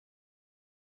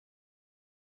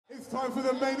time for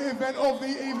the main event of the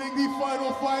evening, the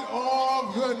final fight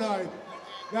of the night.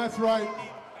 That's right.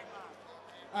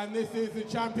 And this is the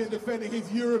champion defending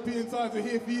his European title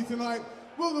here for you tonight.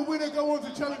 Will the winner go on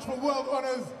to challenge for world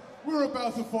honors? We're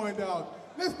about to find out.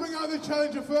 Let's bring out the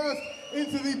challenger first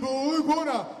into the blue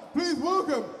corner. Please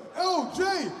welcome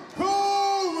LJ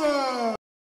Coleman.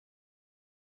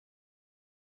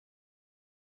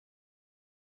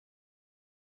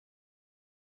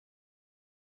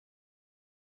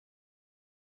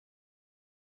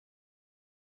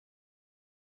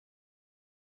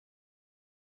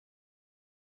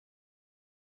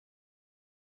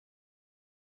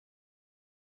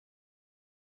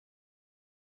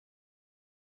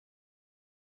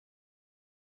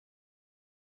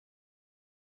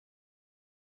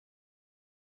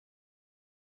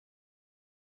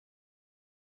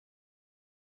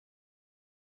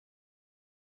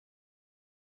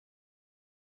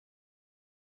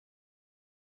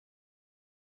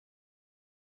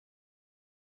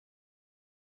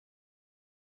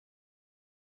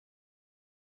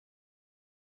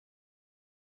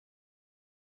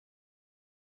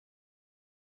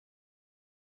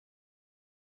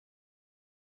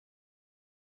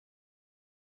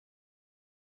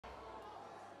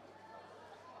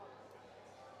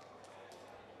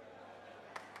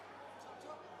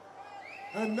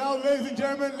 And now, ladies and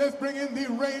gentlemen, let's bring in the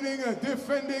reigning,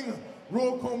 defending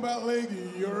Raw Combat League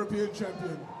European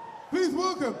Champion. Please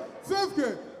welcome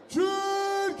SEVKET.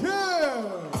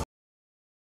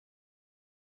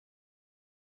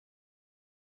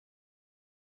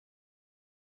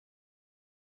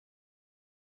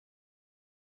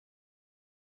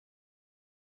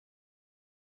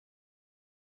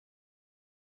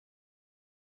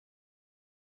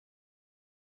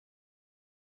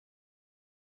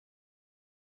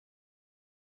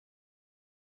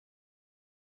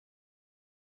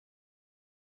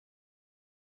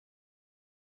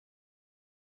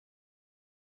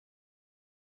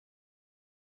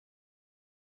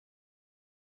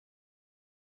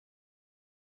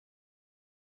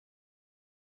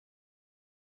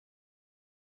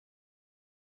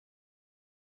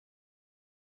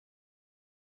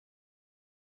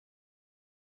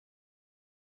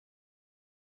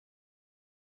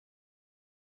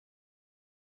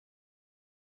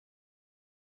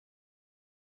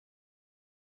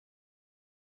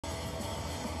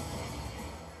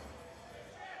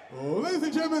 Ladies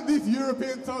and gentlemen, this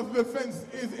European title defense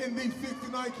is in the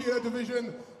 69 kilo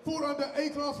division, fought under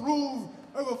A-class rules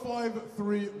over 5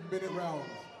 3-minute rounds.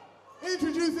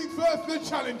 Introducing first the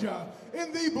challenger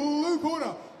in the blue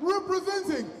corner,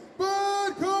 representing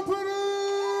Bad Company,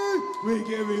 we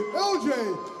give you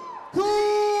LJ Coleman.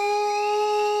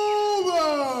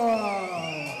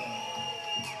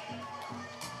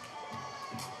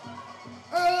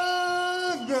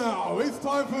 And now it's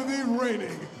time for the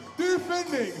reigning,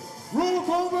 defending Raw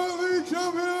Combat League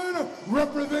champion,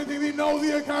 representing the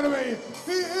Nazi Academy,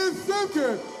 he is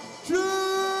SEVKET.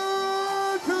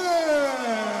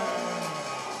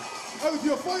 Over to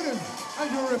your fighters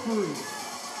and your referees.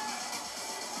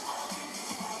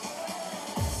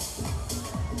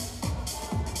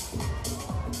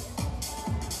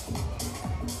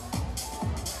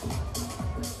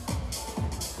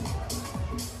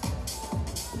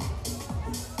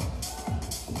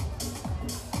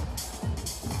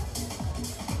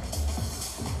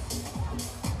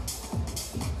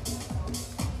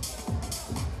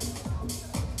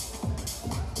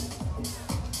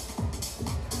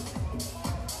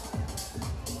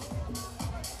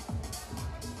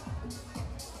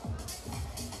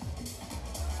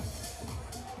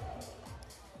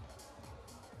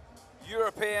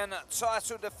 European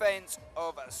title defense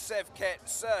of SEVKET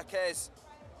CERKEZ.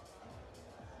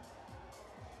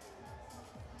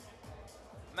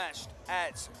 Matched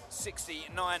at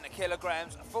 69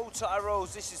 kilograms. Full title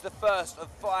rules. This is the first of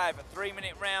 5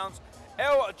 3-minute rounds.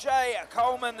 LJ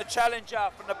Coleman, the challenger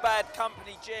from the Bad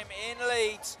Company gym in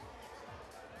Leeds.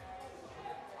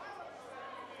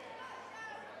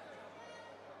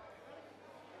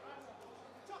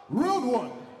 Round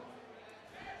 1.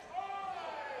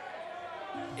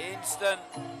 Instant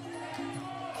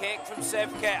kick from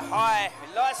SEVKET, high.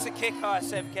 He likes to kick high,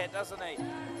 SEVKET, doesn't he?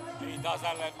 He does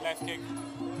that left kick.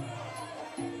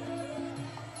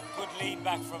 Good lean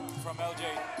back from LJ.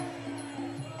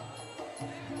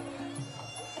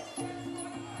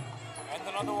 And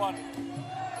another one.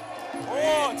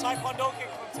 Oh, Taekwondo kick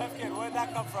from SEVKET. Where'd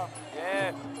that come from?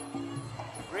 Yeah,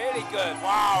 really good.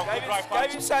 Wow,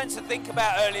 gave him something to think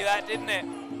about early, that, didn't it?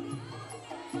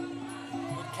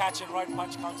 Catch and right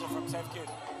punch counter from SEVKET.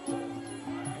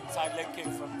 Inside leg kick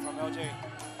from LJ.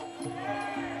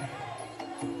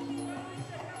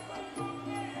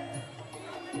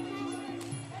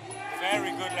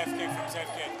 Very good left kick from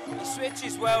SEVKET. He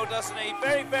switches well, doesn't he?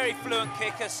 Very, very fluent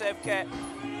kicker, SEVKET.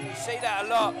 You see that a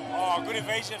lot. Oh, good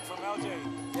evasion from LJ.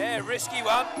 Yeah, risky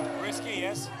one. Risky,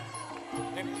 yes.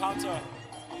 Didn't counter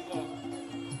either.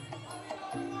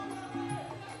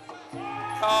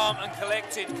 Calm and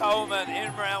collected Coleman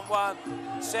in round one.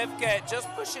 SEVKET just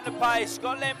pushing the pace.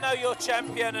 Got to let him know you're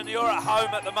champion and you're at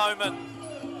home at the moment.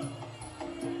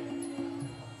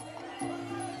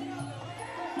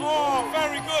 Oh,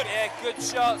 very good. Yeah, good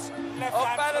shots. Left Off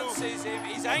hand balances him.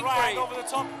 He's angry. Right over the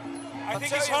top. I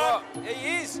think he's hurt. What,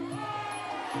 he is.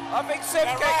 I think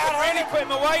SEVKET right can really put him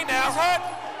away now. He's hurt.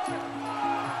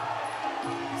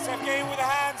 SEVKET in with the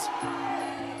hands.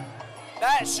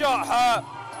 That shot hurt.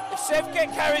 If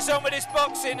SEVKET carries on with his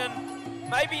boxing and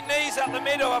maybe knees up the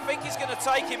middle, I think he's going to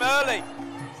take him early.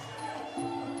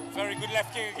 Very good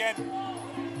left kick again.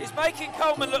 He's making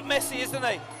Coleman look messy, isn't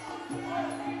he?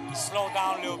 He slowed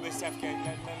down a little bit, SEVKET.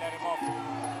 Let him off.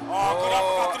 Oh, good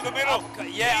uppercut through the middle. Uppercut,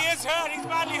 yeah. He is hurt. He's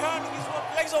badly hurt. His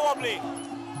legs are wobbly.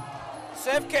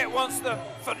 SEVKET wants the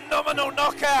phenomenal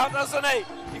knockout, doesn't he?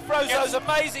 He throws those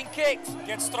amazing kicks.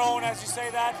 Gets thrown as you say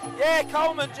that. Yeah,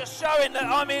 Coleman just showing that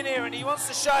I'm in here and he wants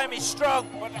to show him he's strong.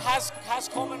 But has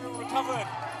Coleman recovered?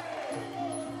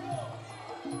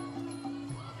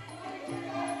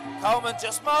 Coleman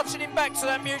just marching him back to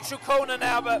that mutual corner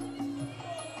now, but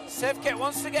SEVKET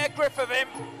wants to get a grip of him.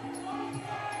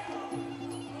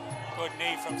 Good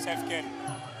knee from SEVKET.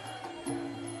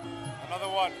 Another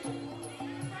one.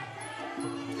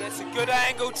 Gets a good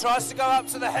angle, tries to go up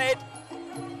to the head.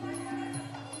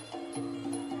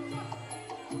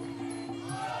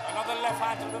 Another left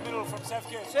hand to the middle from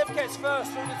SEVKET. SEVKET's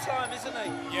first all the time, isn't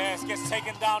he? Yes, gets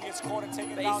taken down, gets caught and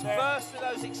taken But down he's there. first with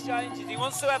those exchanges. He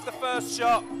wants to have the first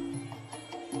shot.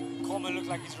 Coleman looks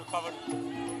like he's recovered.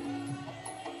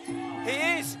 He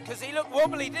is, because he looked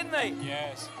wobbly, didn't he?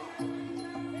 Yes.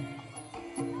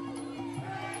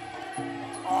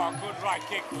 Oh, good right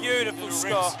kick. Beautiful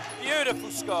score. Beautiful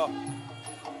score.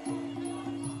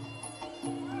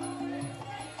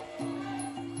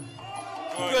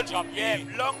 Good jump Yeah, knee.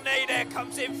 long knee there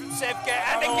comes in from SEVKET,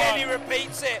 and again he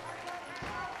repeats it.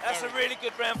 That's a really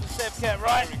good round for SEVKET,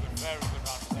 right? Very good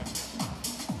round for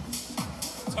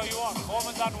SEVKET. Tell you what,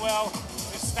 Coleman done well to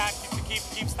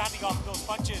keep standing off those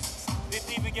punches.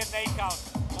 Didn't even get an 8 count.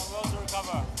 Done well to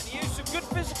recover. And he used some good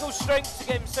physical strength to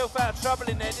get himself out of trouble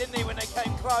in there, didn't he, when they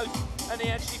came close, and he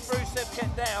actually threw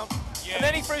SEVKET down. Yeah. And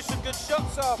then he threw some good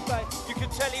shots after. You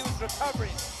could tell he was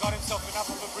recovering. Got himself enough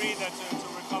of a breather to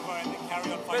recover and then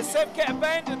carry on But fighting. SEVKET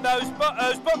abandoned those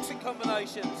boxing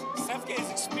combinations. SEVKET is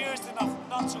experienced enough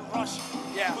not to rush.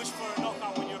 Yeah. Push for a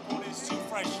knockout when your opponent is too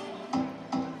fresh.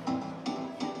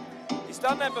 He's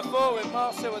done that before with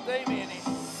Marcel Ademi, and he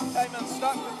came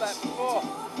unstuck from that before.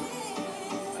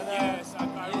 And, Yes, I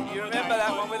you remember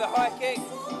that one with a high kick?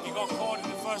 He got caught in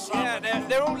the first round. Yeah,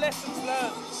 they're all lessons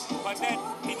learned. But then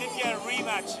he did get a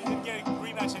rematch. He did get a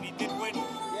rematch and he did win.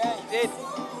 Yeah, he did.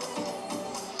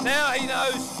 Now he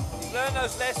knows. He's learned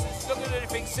those lessons. He's not going to do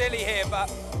anything silly here,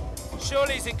 but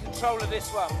surely he's in control of this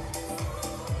one.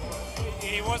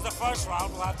 It was the first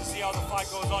round. We'll have to see how the fight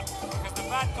goes on. Because the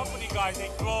Bad Company guys, they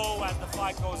grow as the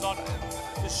fight goes on.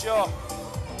 For sure.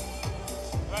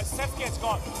 But SEVKET's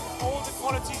got all the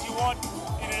qualities you want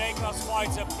in an A-class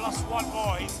fighter, plus one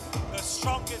more. He's the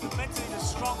strongest, mentally the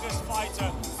strongest fighter,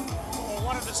 or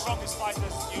one of the strongest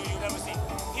fighters you've ever seen.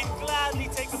 He'd gladly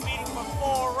take a beating for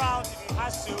 4 rounds if he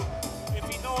has to. If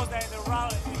he knows that in the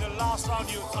last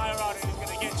round you tire out and he's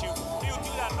going to get you, he'll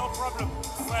do that, no problem.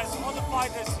 Whereas other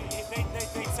fighters,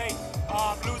 they say,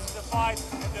 I'm losing the fight,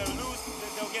 and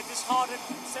they'll get disheartened.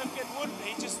 SEVKET wouldn't.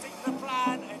 He'd just stick to the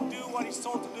plan and do what he's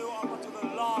told to do up until the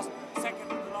last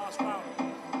second of the last round.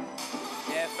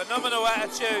 Yeah, phenomenal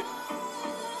attitude.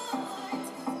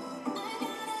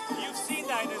 You've seen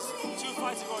that in his 2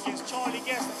 fights ago against Charlie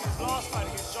Guest and his last fight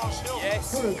against Josh Hill.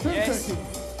 Yes, Hold on, 10 yes.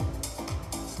 seconds.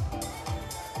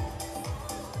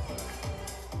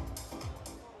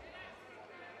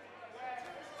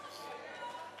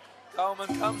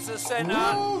 Coleman comes to the centre.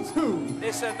 Round 2.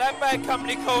 Listen, that Bad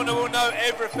Company corner will know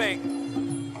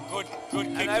everything. Good kick.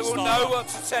 And they will know what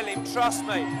to tell him, trust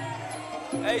me.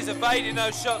 He's evading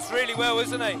those shots really well,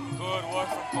 isn't he? Good work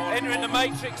from Coleman. Entering the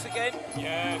matrix again.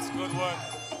 Yes, good work.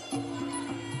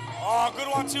 Oh, good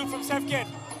one too from SEVKET.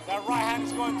 That right hand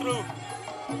is going through.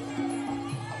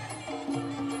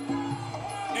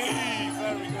 Knee,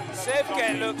 very good.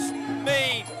 SEVKET looks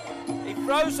mean. He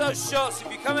throws those shots.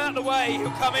 If you come out the way, he'll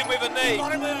come in with a knee.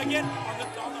 Got him again on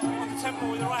the temple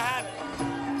with the right hand.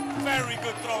 Very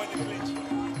good throw in the clinch.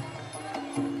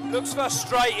 Looks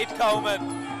frustrated, Coleman.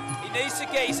 He He needs to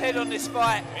get his head on this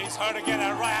fight. He's hurt again,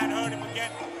 that right hand hurt him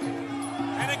again.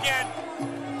 And again.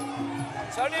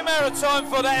 It's only a matter of time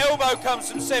before that elbow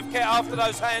comes from SEVKET after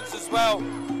those hands as well.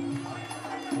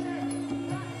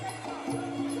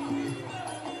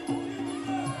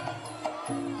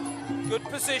 Good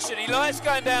position. He likes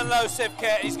going down low,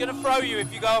 SEVKET. He's going to throw you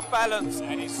if you go off balance.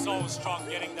 And he's so strong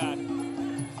getting that.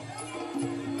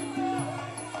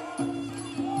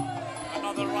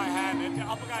 Another right hand and the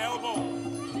uppercut elbow.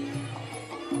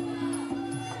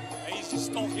 And he's just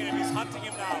stalking him. He's hunting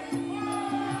him now.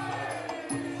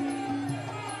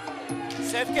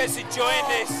 SEVKET's enjoying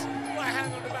this. Right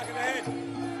hand on the back of the head.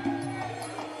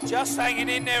 Just hanging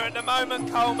in there at the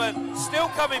moment, Coleman. Still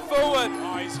coming forward.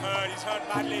 Oh, he's hurt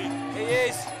badly. He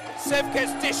is.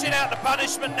 SEVKET's dishing out the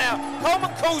punishment now.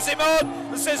 Coleman calls him on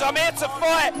and says, I'm here to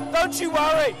fight. Don't you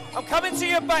worry. I'm coming to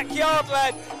your backyard,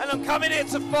 lad, and I'm coming here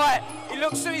to fight. He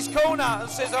looks to his corner and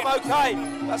says, I'm okay.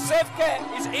 But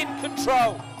SEVKET is in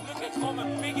control. Look at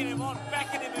Coleman bigging him on,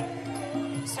 backing him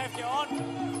and SEVKET on.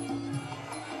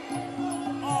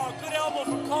 Oh, good elbow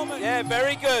from Coleman. Yeah,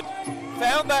 very good.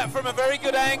 Found that from a very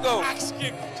good angle. Axe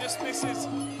kick just misses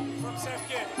from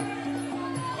SEVKET.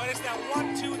 But it's that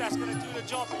 1-2 that's going to do the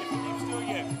job if he keeps doing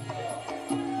it.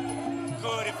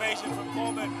 Good evasion from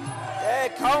Coleman. Yeah,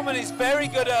 Coleman is very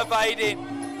good at evading.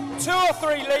 2 or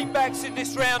 3 lead backs in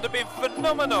this round have been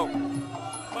phenomenal.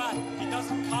 But he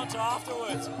doesn't counter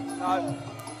afterwards. No.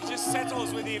 He just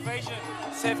settles with the evasion.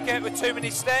 SEVKET with too many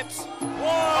steps.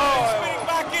 Whoa, spinning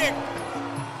back kick.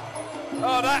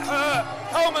 Oh, that hurt.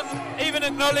 Coleman even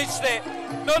acknowledged it.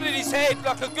 Nodded his head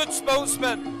like a good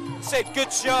sportsman. Said,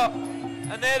 good shot.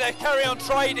 And there they carry on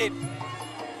trading.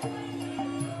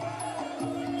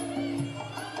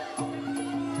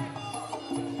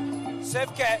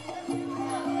 SEVKET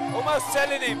almost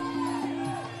telling him.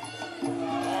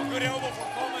 Oh, good elbow from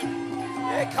Coleman.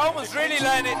 Yeah, Coleman's really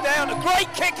laying it down. A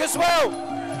great kick as well.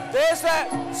 There's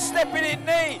that stepping in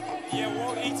knee.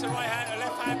 Yeah, eats a right hand, a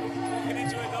left hand, walking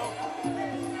into it though.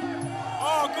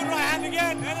 Oh, good right hand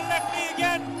again, and a left knee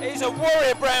again. He's a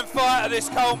warrior brand fighter, this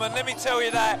Coleman, let me tell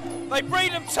you that. They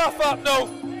breed them tough up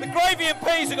north. The gravy and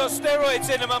peas have got steroids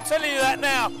in them, I'm telling you that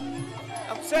now.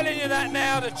 I'm telling you that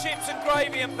now, the chips and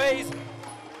gravy and peas,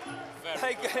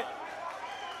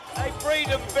 they breed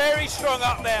them very strong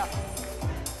up there.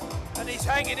 And he's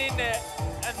hanging in there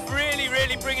and really,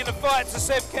 really bringing the fight to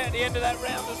SEVKET at the end of that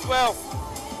round as well.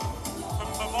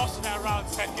 For most of that round,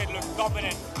 SEVKET looked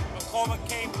dominant, but Coleman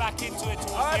came back into it towards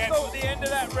the I end. thought the end of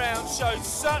that round showed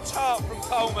such heart from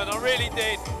Coleman, I really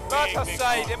did. Like I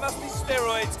say, there must be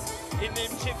steroids in them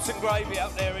chips and gravy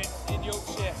up there in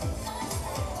Yorkshire.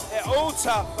 They're all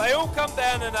tough, they all come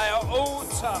down and they are all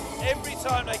tough, every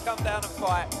time they come down and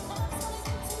fight.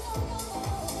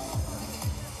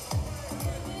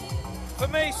 For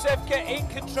me, SEVKET in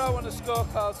control on the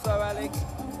scorecards though, Alex.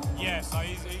 Yeah, so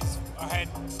he's ahead,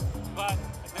 but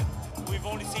we've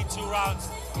only seen 2 rounds.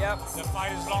 Yep. The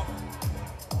fight is long.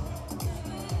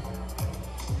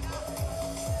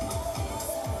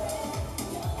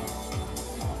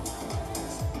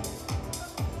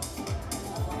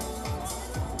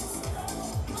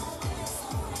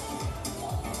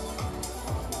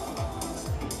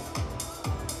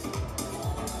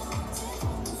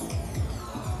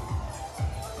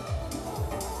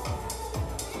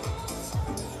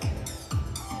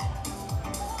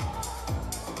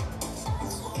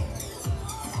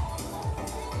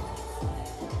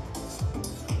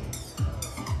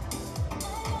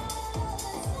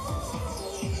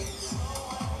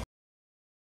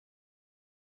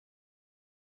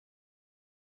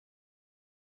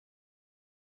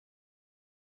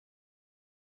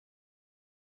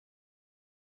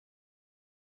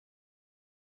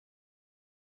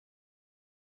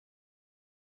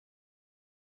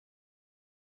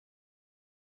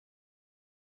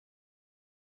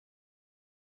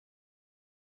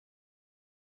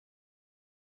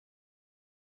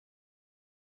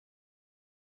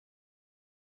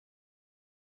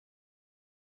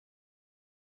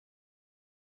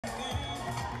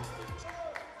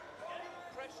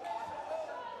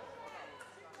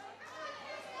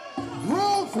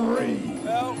 Round 3.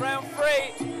 Well, round 3.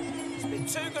 It's been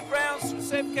 2 good rounds from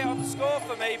SEVKET on the score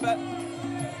for me, but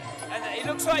it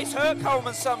looks like he's hurt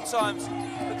Coleman sometimes.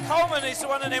 But Coleman is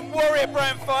one of them warrior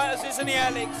brand fighters, isn't he,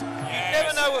 Alex? Yes. You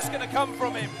never know what's going to come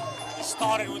from him. He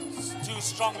started with 2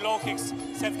 strong low kicks.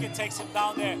 SEVKET takes him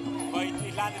down there, but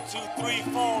he landed 2, 3,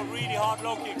 4 really hard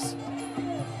low kicks.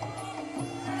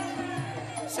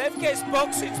 SEVKET's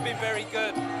boxing's been very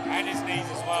good. And his knees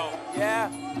as well. Yeah.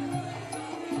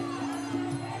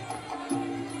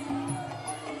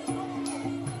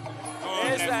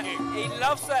 There's that. kick. He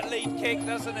loves that lead kick,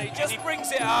 doesn't he? Just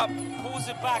brings it up. Pulls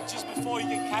it back just before he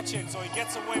can catch it, so he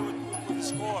gets away with the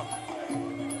score.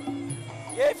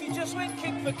 Yeah, if you just went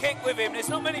kick for kick with him, there's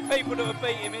not many people that would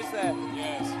beat him, is there?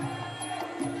 Yes.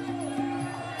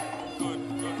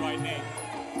 Good right knee.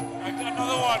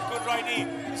 Another one, good right knee.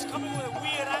 He's coming with a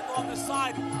weird angle on the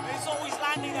side, and he's always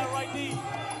landing that right knee.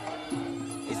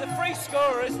 He's a free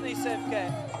scorer, isn't he,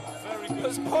 Sevket? Very good.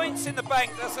 Puts points in the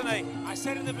bank, doesn't he? I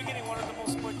said in the beginning, one of the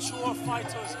most mature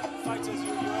fighters you're ever going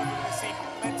to see,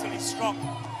 mentally strong.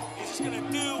 He's just going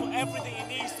to do everything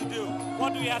he needs to do.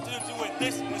 What do we have to do to win?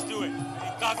 This, let's do it. And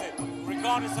he does it,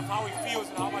 regardless of how he feels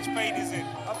and how much pain he's in.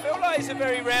 I feel like he's a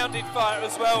very rounded fighter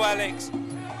as well, Alex.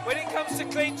 When it comes to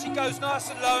clinch, he goes nice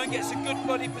and low and gets a good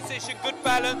body position, good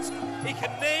balance. He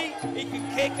can knee, he can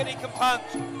kick, and he can punch.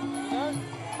 You know?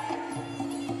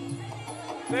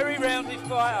 Very rounded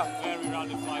fighter. Very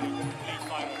rounded fighter, complete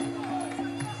fighter.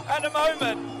 At the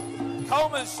moment,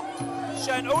 Coleman's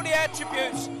showing all the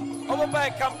attributes of a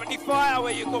bad company fighter,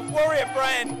 where you've got warrior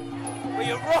brand, where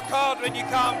you rock hard when you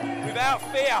come without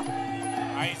fear.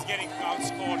 He's getting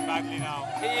outscored badly now.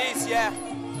 He is, yeah.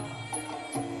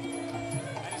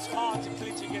 And it's hard to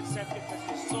clinch against SEVKET because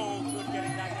he's so good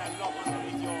getting that lock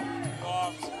underneath your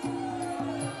arms.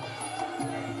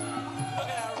 Look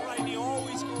at that right knee,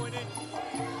 always going in.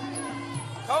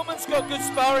 Coleman's got good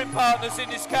sparring partners in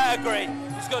this category.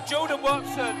 He's got Jordan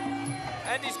Watson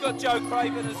and he's got Joe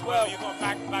Craven as well. You've got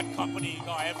bad company, you've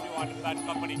got everyone in bad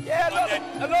company. Yeah,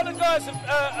 a lot of guys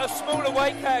are smaller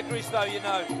weight categories though, you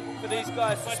know, for these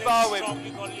guys to spar with.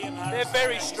 They're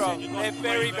very strong. They're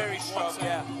very, very strong,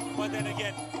 yeah. But then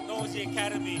again, Nosy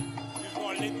Academy, you've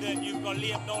got Lyndon, you've got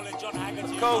Liam Nolan, John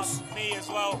Haggerty, of course. You've got me as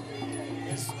well.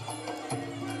 It's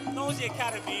Nosy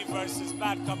Academy versus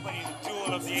Bad Company, the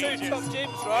duel of the ages. Two top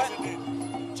gyms,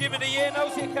 right? Gym of the year,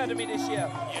 Nosy Academy this year.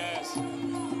 Yes.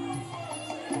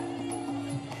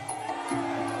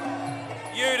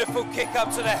 Beautiful kick up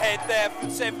to the head there from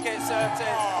SEVKET CERKEZ.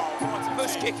 Oh,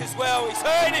 push kick as well. He's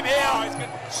hurting him here.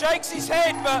 Shakes his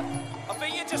head, but I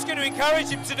think you're just going to encourage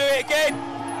him to do it again.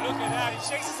 Look at that. He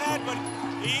shakes his head, but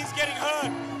he's getting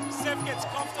hurt. SEVKET's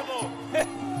comfortable.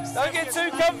 Don't get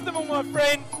too comfortable, my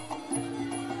friend.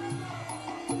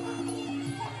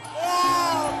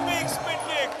 Oh, big spin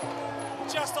kick.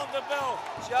 Just on the bell.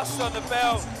 Just on the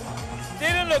bell.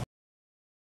 Didn't look.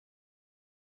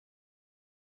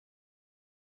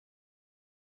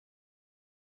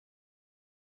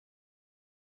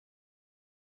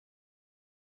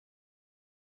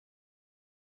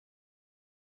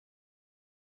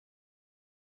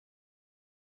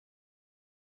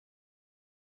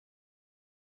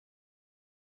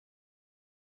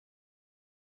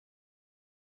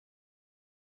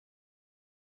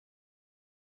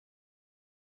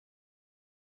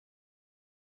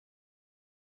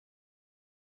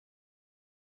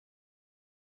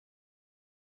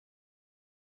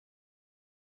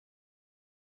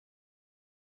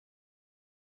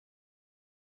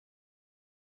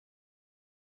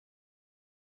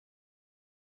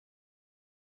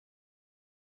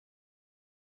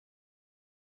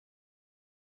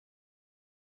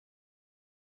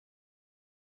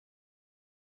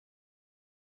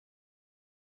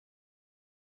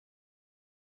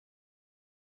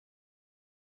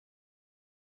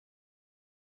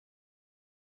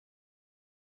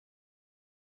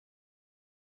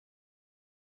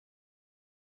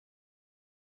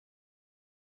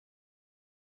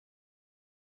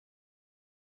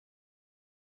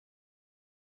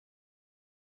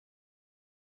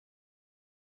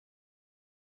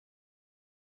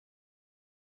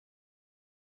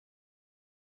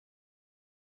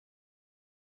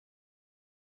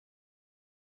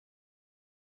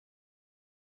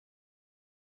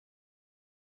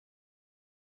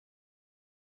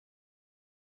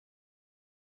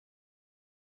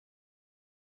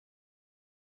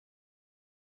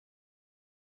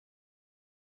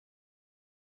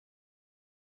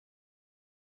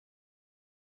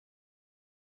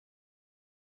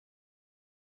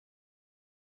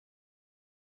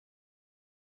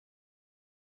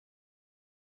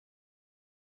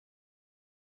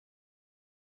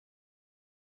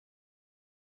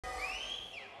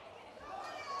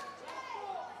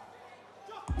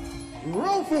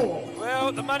 Roll 4.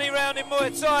 Well, the money round in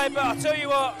Muay Thai, but I'll tell you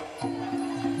what,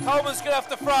 Coleman's going to have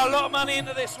to throw a lot of money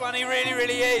into this one. He really,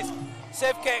 really is.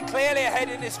 SEVKET clearly ahead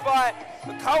in this fight,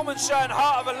 but Coleman's showing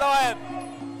heart of a lion.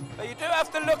 But you do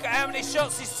have to look at how many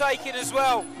shots he's taking as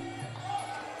well.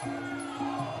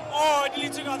 Oh, he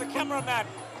took out the cameraman.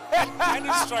 And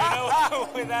he's straight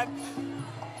over with that.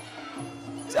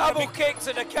 Double kick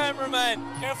to the cameraman.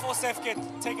 Careful,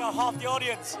 SEVKET. Take out half the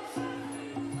audience.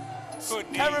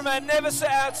 Cameraman never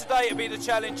set out today to be the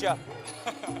challenger.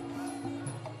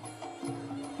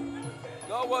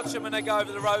 Gotta watch them when they go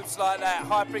over the ropes like that,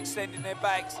 hyperextending their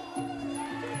backs.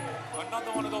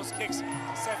 Another one of those kicks.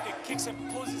 SEVKET kicks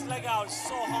and pulls his leg out. It's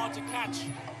so hard to catch.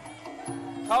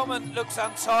 Coleman looks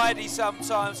untidy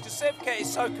sometimes because SEVKET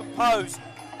is so composed.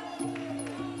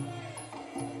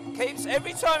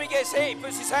 Every time he gets hit, he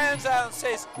puts his hands out and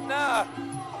says, nah.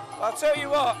 I'll tell you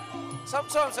what,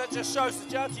 sometimes that just shows the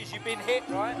judges you've been hit,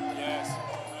 right? Yes.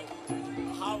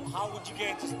 How would you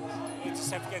get into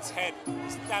SEVKET's head?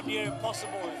 It's damn near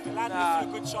impossible. If he landed a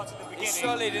few good shots in the beginning. He's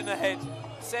solid in the head.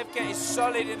 SEVKET is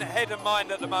solid in the head and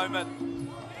mind at the moment.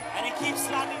 And he keeps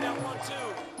landing that one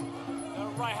too. The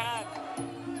right hand.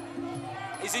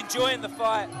 He's enjoying the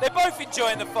fight. They're both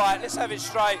enjoying the fight. Let's have it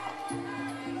straight.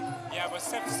 Yeah, but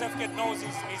SEVKET knows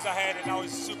he's ahead and now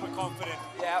he's super confident.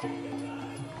 Yeah.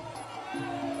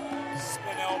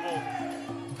 Spin elbow.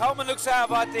 Coleman looks out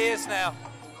of ideas now.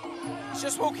 He's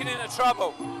just walking into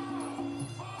trouble.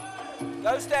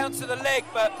 Goes down to the leg,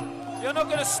 but you're not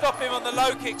going to stop him on the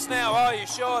low kicks now, are you,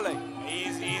 surely? He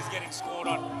is getting scored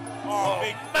on. Oh,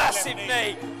 big massive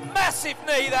knee. Massive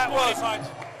knee that was. Punch.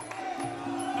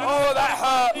 Oh, that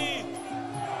hurt. Knee.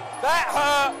 That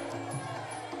hurt.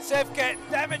 SEVKET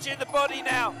damaging the body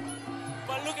now.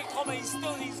 But look at Coleman, he's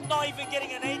not even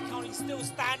getting an 8 count, he's still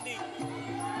standing.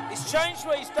 He's changed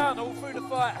what he's done all through the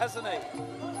fight, hasn't he?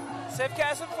 SEVKET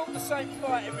hasn't fought the same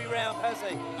fight every round, has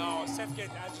he? No, SEVKET,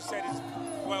 as you said, is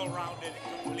well-rounded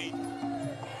and complete.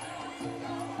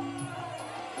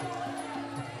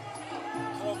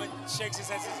 Coleman shakes his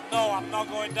head and says, no, I'm not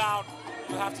going down.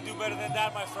 You have to do better than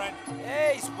that, my friend.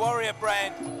 Yeah, he's warrior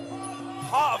brand.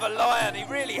 Heart of a lion, he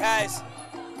really has.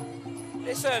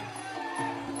 Listen,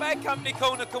 the Bad Company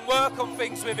Corner can work on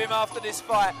things with him after this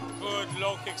fight. Good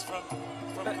low kicks from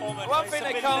Coleman. One thing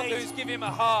they can't do is give him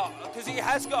a heart, because he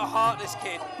has got a heart, this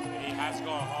kid. He has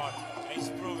got a heart, and he's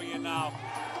proving it now.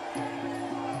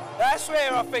 That's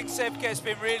where I think SEVKET's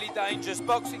been really dangerous,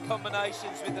 boxing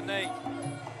combinations with the knee.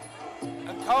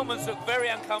 And Coleman's looked very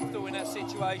uncomfortable in that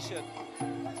situation.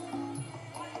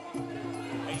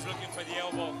 He's looking for the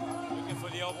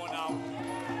elbow now.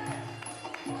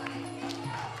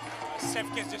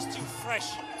 SEVKET's just too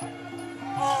fresh.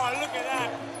 Oh, look at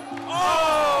that.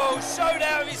 Oh, showed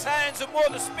out of his hands and wore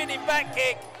the spinning back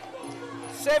kick.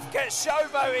 SEVKET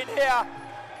showboating here.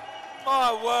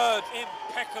 My word.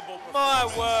 Impeccable performance. My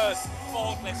word.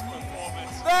 Faultless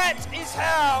performance. That is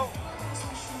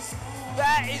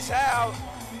how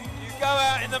you go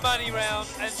out in the money round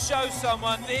and show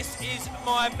someone this is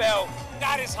my belt.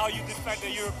 That is how you defend a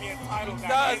European title.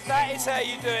 That is how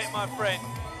you do it, my friend.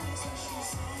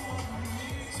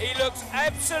 He looks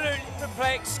absolutely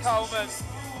perplexed, Coleman.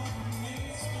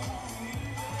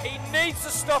 He needs a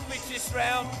stoppage this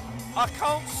round. I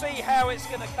can't see how it's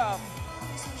going to come.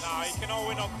 No, he cannot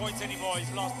win on points anymore.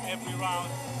 He's lost every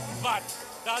round. But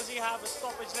does he have a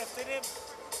stoppage left in him?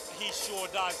 He sure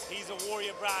does. He's a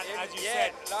warrior brand, as you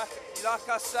said. Like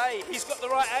I say, he's got the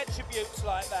right attributes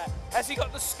like that. Has he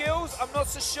got the skills? I'm not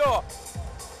so sure.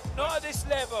 Not at this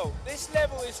level. This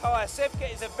level is high.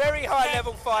 SEVKET is a very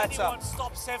high-level fighter. Anyone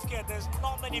stop SEVKET? There's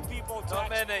not many people to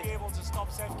actually be able to stop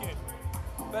SEVKET.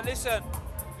 But listen,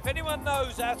 if anyone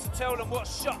knows how to tell them what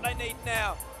shot they need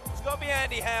now, it's got to be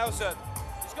Andy Housen.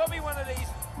 It's got to be one of these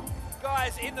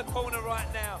guys in the corner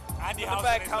right now. Andy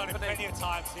Housen has done it plenty of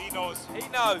times. He knows. He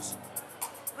knows.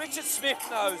 Richard Smith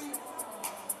knows.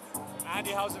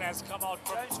 Andy Housen has come out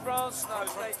from James France knows.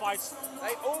 From fights.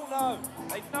 They all know.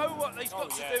 They know what he's got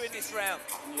to do in this round.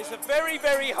 It's a very,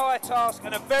 very high task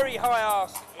and a very high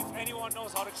ask. If anyone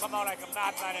knows how to come out like a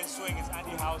madman and swing, it's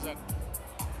Andy Housen.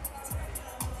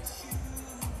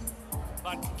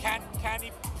 But can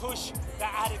he push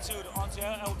that attitude onto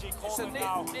LG Coleman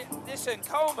now? Listen,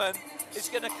 Coleman is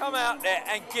going to come out there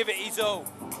and give it his all.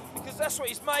 Because that's what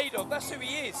he's made of. That's who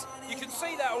he is. You can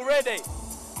see that already.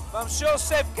 But I'm sure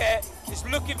SEVKET is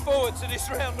looking forward to this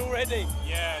round already.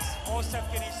 Yes, all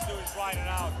SEVKET needs to do is ride it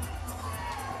out.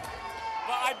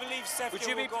 But I believe SEVKET would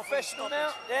you be will go professional for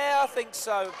now? Yeah, I think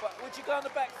so. But would you go on the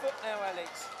back foot now,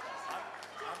 Alex?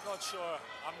 I'm not sure.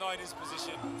 I'm not in his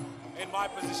position. In my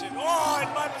position. Oh,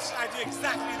 in my position, I do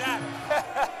exactly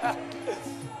that.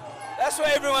 That's what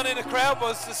everyone in the crowd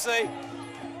wants to see.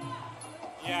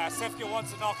 Yeah, SEVKET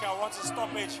wants a knockout, wants a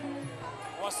stoppage.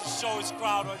 Wants to show his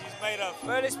crowd what he's made of.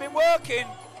 Well, it's been working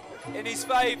in his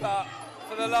favour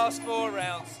for the last 4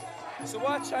 rounds. So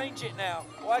why change it now?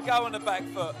 Why go on the back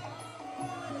foot?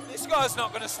 This guy's not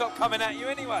going to stop coming at you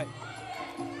anyway.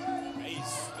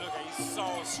 He's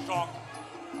so strong.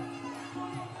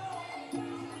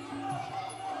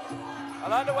 I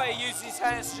like the way he uses his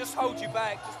hands to just hold you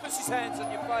back. Just puts his hands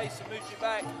on your face and moves you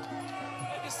back.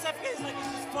 SEVKET is like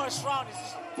it's his first round.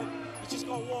 He's just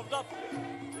got warmed up.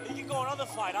 He can go another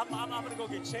fight. I'm gonna go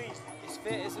get changed. He's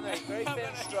fit, isn't he? Very fit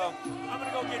and strong. I'm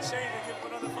gonna go get changed and give him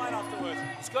another fight afterwards.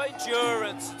 He's got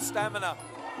endurance and stamina.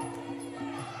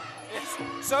 Yes,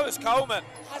 so has Coleman.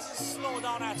 Hasn't slowed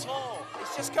down at all.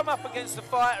 He's just come up against a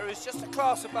fighter who's just a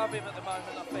class above him at the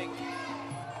moment, I think.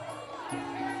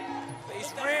 But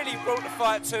he's really brought the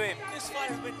fight to him. This fight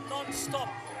has been non-stop.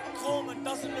 Coleman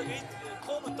doesn't look.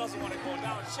 Coleman doesn't want to go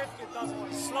down. SEVKET doesn't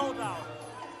want to slow down.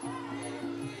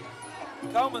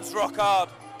 Coleman's rock hard.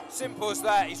 Simple as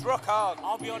that. He's rock hard.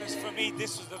 I'll be honest. For me,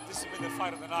 this has been the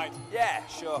fight of the night. Yeah,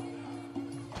 sure.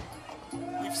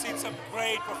 We've seen some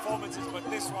great performances, but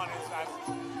this one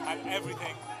has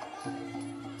everything.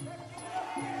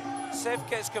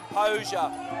 SEVKET's composure.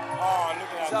 Oh, look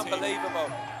at that. It's unbelievable.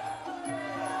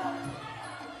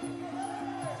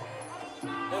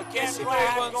 He'll guess him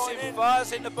where he wants him,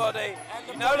 fires in the body.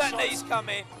 You know that knee's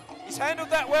coming. He's handled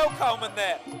that well, Coleman,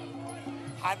 there.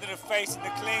 Hand in the face in the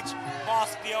clinch,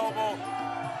 mask the elbow.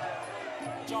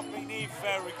 Jumping knee,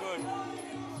 very good.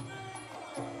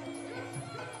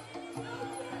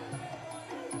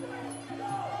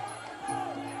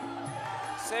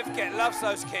 SEVKET loves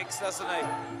those kicks, doesn't he?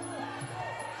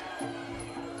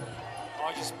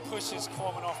 Oh, just pushes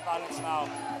Coleman off balance now.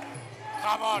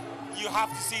 Come on, you have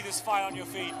to see this fight on your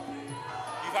feet.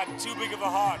 You've had too big of a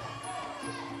heart.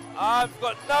 I've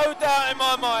got no doubt in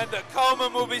my mind that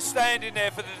Coleman will be standing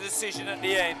there for the decision at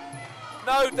the end.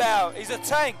 No doubt. He's a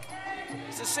tank.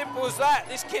 It's as simple as that.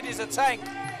 This kid is a tank.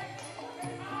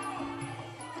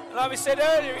 And like we said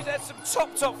earlier, he's had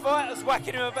some top fighters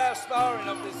whacking him about sparring,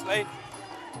 obviously.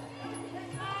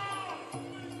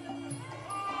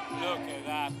 Look at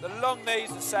that. The long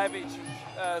knees are savage.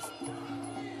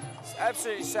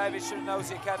 Absolutely savage from the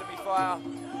Nosy Academy fighter.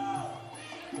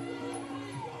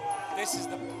 This is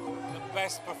the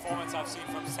best performance I've seen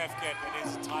from SEVKET in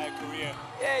his entire career.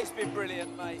 Yeah, he's been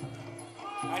brilliant, mate.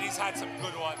 And he's had some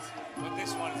good ones, but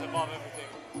this one is above everything.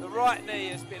 The right knee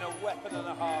has been a weapon and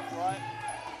a half, right?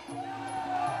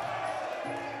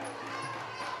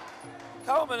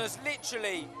 Coleman has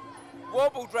literally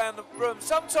wobbled round the room.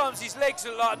 Sometimes his legs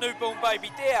look like a newborn baby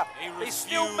deer. He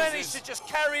still managed to just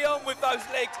carry on with those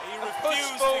legs He and push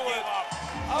refused forward. to give up.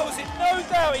 I was in no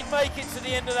doubt he'd make it to the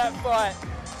end of that fight.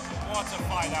 What a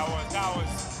fight that was. That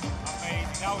was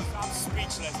amazing. I'm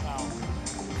speechless now.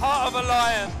 Heart of a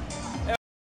lion.